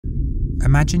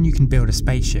Imagine you can build a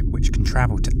spaceship which can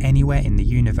travel to anywhere in the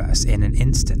universe in an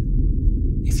instant.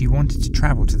 If you wanted to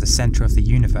travel to the centre of the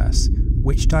universe,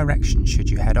 which direction should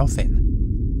you head off in?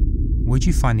 Would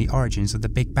you find the origins of the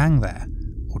Big Bang there,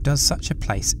 or does such a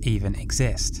place even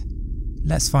exist?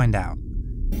 Let's find out.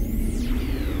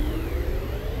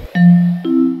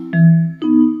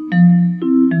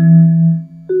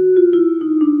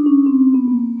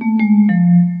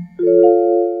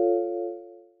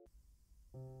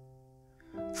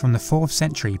 From the 4th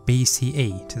century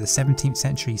BCE to the 17th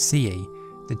century CE,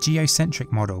 the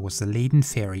geocentric model was the leading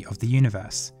theory of the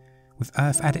universe. With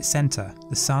Earth at its centre,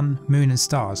 the Sun, Moon and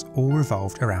stars all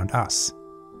revolved around us.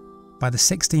 By the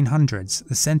 1600s,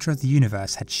 the centre of the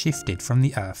universe had shifted from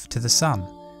the Earth to the Sun.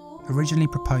 Originally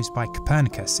proposed by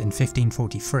Copernicus in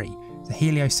 1543, the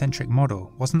heliocentric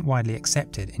model wasn't widely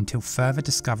accepted until further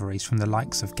discoveries from the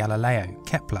likes of Galileo,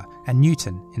 Kepler and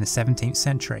Newton in the 17th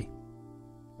century.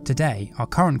 Today, our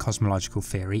current cosmological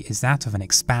theory is that of an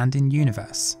expanding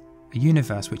universe. A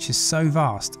universe which is so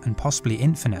vast and possibly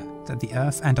infinite that the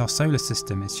Earth and our solar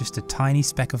system is just a tiny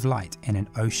speck of light in an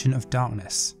ocean of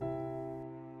darkness.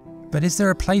 But is there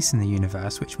a place in the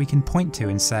universe which we can point to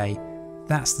and say,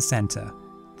 that's the centre,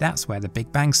 that's where the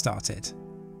Big Bang started?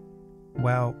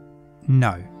 Well,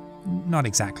 no, not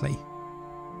exactly.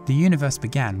 The universe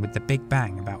began with the Big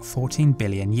Bang about 14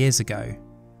 billion years ago.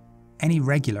 Any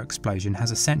regular explosion has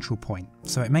a central point,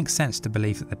 so it makes sense to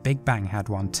believe that the Big Bang had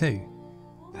one too.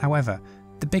 However,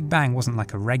 the Big Bang wasn't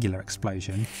like a regular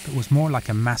explosion, but was more like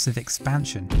a massive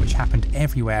expansion which happened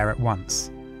everywhere at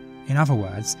once. In other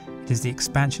words, it is the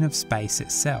expansion of space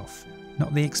itself,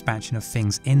 not the expansion of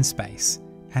things in space,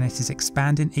 and it is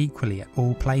expanding equally at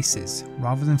all places,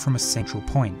 rather than from a central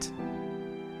point.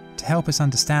 To help us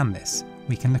understand this,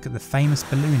 we can look at the famous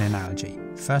balloon analogy,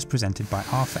 first presented by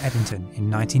Arthur Eddington in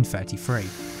 1933.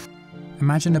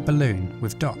 Imagine a balloon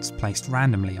with dots placed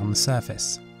randomly on the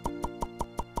surface.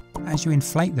 As you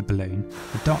inflate the balloon,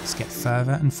 the dots get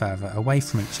further and further away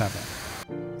from each other.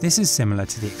 This is similar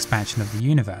to the expansion of the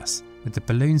universe, with the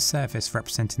balloon's surface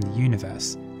representing the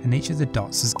universe and each of the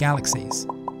dots as galaxies.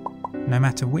 No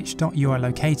matter which dot you are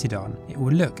located on, it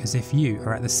will look as if you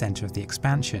are at the centre of the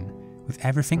expansion, with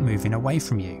everything moving away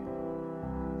from you.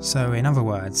 So in other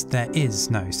words, there is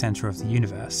no centre of the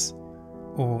universe.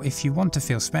 Or if you want to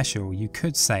feel special, you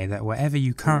could say that wherever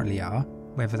you currently are,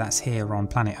 whether that's here on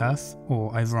planet Earth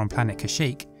or over on planet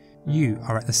Kashyyyk, you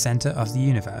are at the centre of the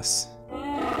universe.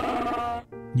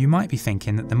 You might be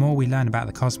thinking that the more we learn about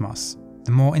the cosmos,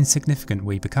 the more insignificant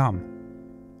we become.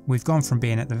 We've gone from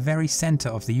being at the very centre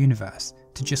of the universe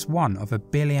to just one of a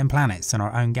billion planets in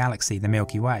our own galaxy, the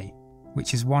Milky Way,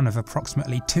 which is one of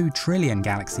approximately 2 trillion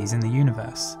galaxies in the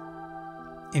universe.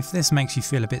 If this makes you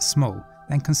feel a bit small,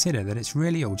 then consider that it's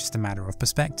really all just a matter of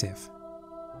perspective.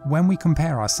 When we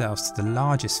compare ourselves to the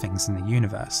largest things in the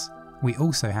universe, we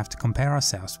also have to compare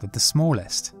ourselves with the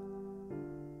smallest.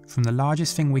 From the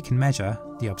largest thing we can measure,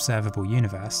 the observable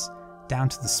universe, down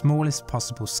to the smallest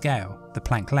possible scale, the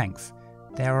Planck length,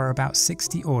 there are about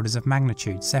 60 orders of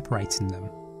magnitude separating them.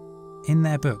 In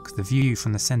their book, The View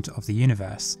from the Centre of the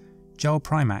Universe, Joel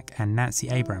Primack and Nancy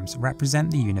Abrams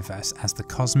represent the universe as the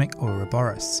cosmic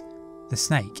Ouroboros, the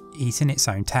snake eating its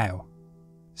own tail.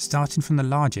 Starting from the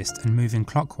largest and moving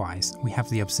clockwise, we have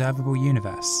the observable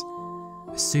universe,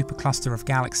 a supercluster of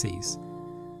galaxies,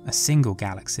 a single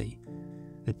galaxy,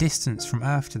 the distance from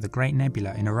Earth to the Great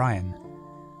Nebula in Orion,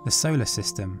 the solar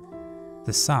system,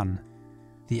 the Sun,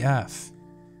 the Earth,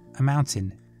 a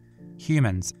mountain,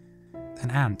 humans,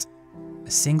 an ant, a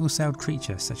single-celled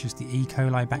creature such as the E.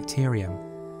 coli bacterium,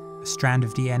 a strand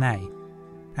of DNA,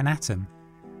 an atom,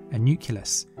 a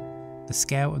nucleus, the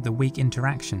scale of the weak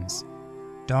interactions,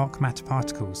 dark matter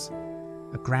particles,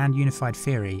 a grand unified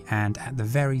theory, and at the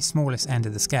very smallest end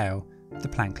of the scale, the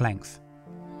Planck length.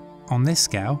 On this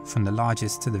scale, from the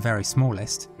largest to the very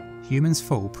smallest, humans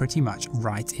fall pretty much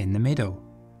right in the middle.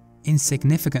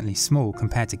 Insignificantly small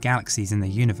compared to galaxies in the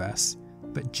universe,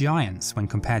 but giants when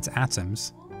compared to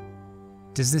atoms.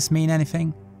 Does this mean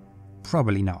anything?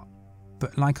 Probably not,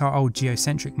 but like our old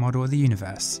geocentric model of the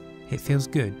universe, it feels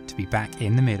good to be back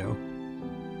in the middle.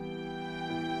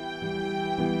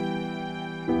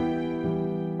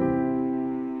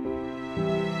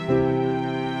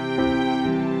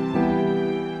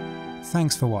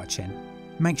 Thanks for watching.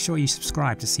 Make sure you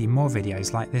subscribe to see more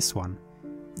videos like this one.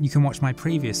 You can watch my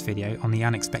previous video on the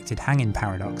unexpected hanging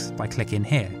paradox by clicking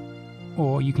here,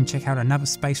 or you can check out another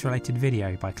space-related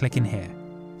video by clicking here.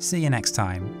 See you next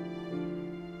time.